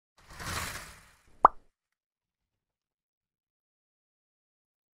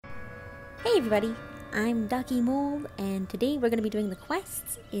Hey everybody, I'm nastymold, and today we're going to be doing the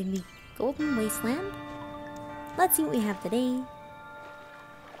quests in the Golden Wasteland. Let's see what we have today.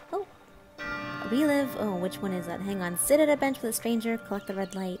 Oh, relive. Oh, which one is that? Hang on. Sit at a bench with a stranger, collect the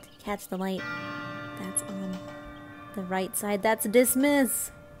red light, catch the light. That's on the right side. That's dismiss.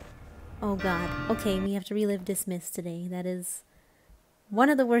 Oh god. Okay, we have to relive dismiss today. That is one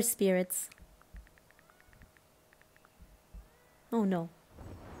of the worst spirits. Oh no.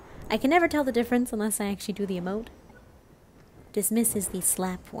 I can never tell the difference unless I actually do the emote. Dismiss is the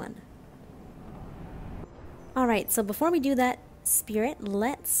slap one. Alright, so before we do that spirit,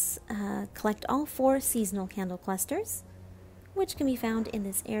 let's collect all 4 seasonal candle clusters, which can be found in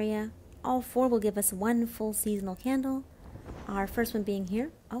this area. All 4 will give us 1 full seasonal candle. Our first one being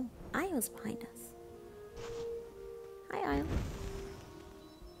here. Oh, Isle's behind us. Hi,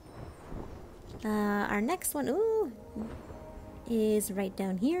 Isle. Our next one, ooh, is right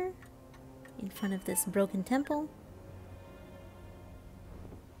down here in front of this broken temple.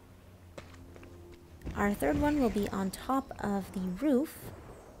 Our third one will be on top of the roof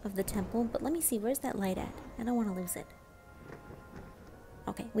of the temple, but let me see, where's that light at? I don't want to lose it.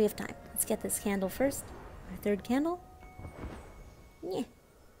 Okay, we have time. Let's get this candle first. Our third candle. Yeah.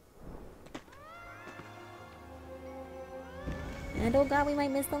 And oh god, we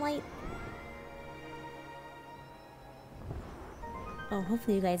might miss the light. Oh,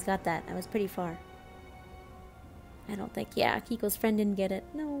 hopefully you guys got that. I was pretty far. I don't think... Yeah, Kiko's friend didn't get it.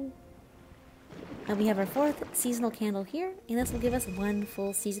 No. And we have our 4th seasonal candle here, and this will give us 1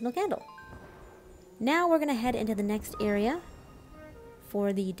 full seasonal candle. Now we're going to head into the next area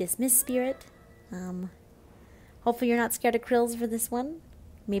for the dismiss spirit. Hopefully you're not scared of krills for this one.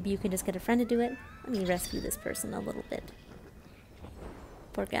 Maybe you can just get a friend to do it. Let me rescue this person a little bit.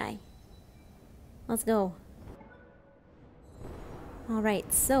 Poor guy. Let's go.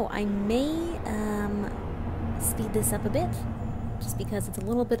 Alright, so I may speed this up a bit, just because it's a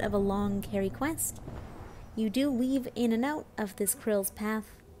little bit of a long carry quest. You do weave in and out of this krill's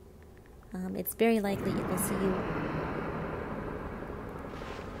path. It's very likely it will see you.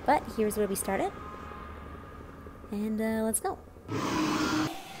 But here's where we started. And let's go.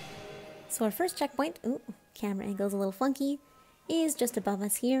 So our first checkpoint, ooh, camera angle's a little funky, is just above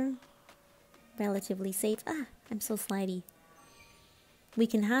us here. Relatively safe. Ah, I'm so slidey. We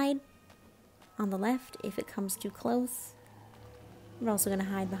can hide on the left if it comes too close. We're also going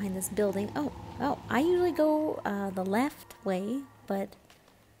to hide behind this building. Oh, I usually go the left way, but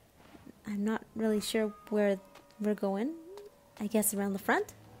I'm not really sure where we're going. I guess around the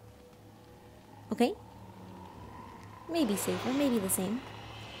front? Okay. Maybe safer, maybe the same.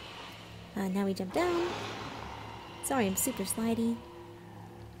 Now we jump down. Sorry, I'm super slidey.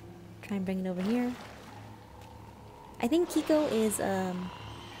 Try and bring it over here. I think Kiko is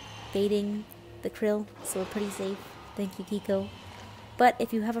baiting the krill, so we're pretty safe. Thank you, Kiko. But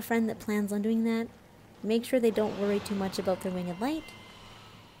if you have a friend that plans on doing that, make sure they don't worry too much about their winged light.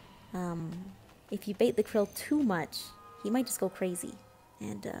 If you bait the krill too much, he might just go crazy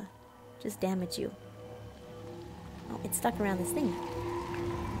and just damage you. Oh, it's stuck around this thing.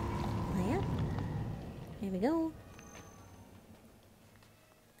 Oh, yeah. There we go.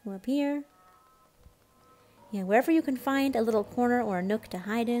 Go up here. Yeah, wherever you can find a little corner or a nook to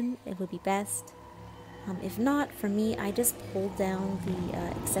hide in, it would be best. If not, for me, I just pulled down the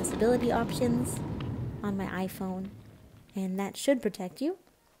accessibility options on my iPhone, and that should protect you.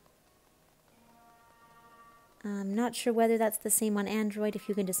 I'm not sure whether that's the same on Android, if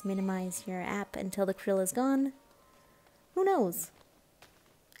you can just minimize your app until the krill is gone. Who knows?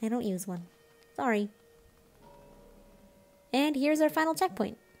 I don't use one. Sorry. And here's our final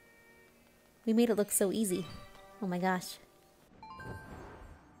checkpoint. We made it look so easy. Oh my gosh.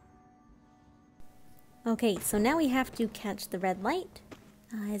 Okay, so now we have to catch the red light.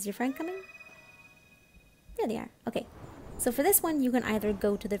 Is your friend coming? There they are. Okay. So for this one, you can either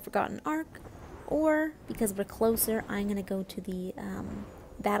go to the Forgotten Ark, or, because we're closer, I'm going to go to the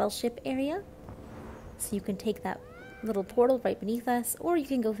battleship area. So you can take that little portal right beneath us, or you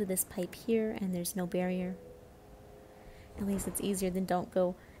can go through this pipe here, and there's no barrier. At least it's easier than don't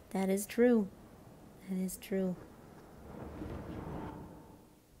go. That is true. That is true.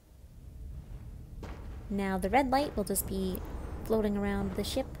 Now the red light will just be floating around the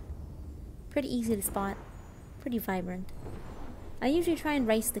ship. Pretty easy to spot. Pretty vibrant. I usually try and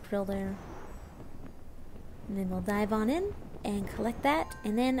race the krill there. And then we'll dive on in and collect that.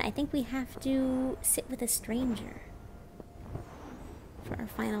 And then I think we have to sit with a stranger for our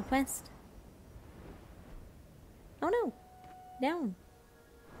final quest. Oh no! Down.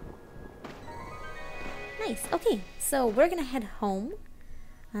 Nice. Okay, so we're gonna head home.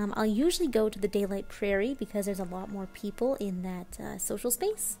 I'll usually go to the Daylight Prairie because there's a lot more people in that social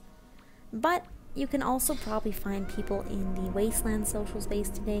space. But you can also probably find people in the Wasteland social space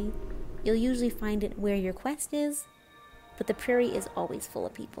today. You'll usually find it where your quest is, but the prairie is always full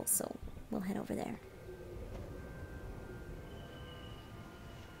of people, so we'll head over there.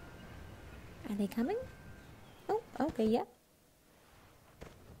 Are they coming? Oh, okay, yeah.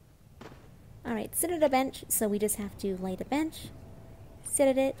 Alright, sit at a bench, so we just have to light a bench, sit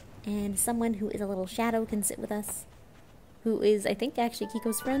at it, and someone who is a little shadow can sit with us, who is, I think, actually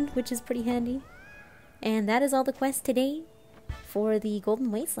Kiko's friend, which is pretty handy. And that is all the quest today for the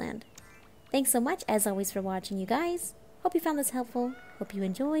Golden Wasteland. Thanks so much, as always, for watching, you guys. Hope you found this helpful, hope you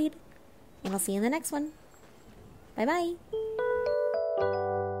enjoyed, and I'll see you in the next one. Bye-bye!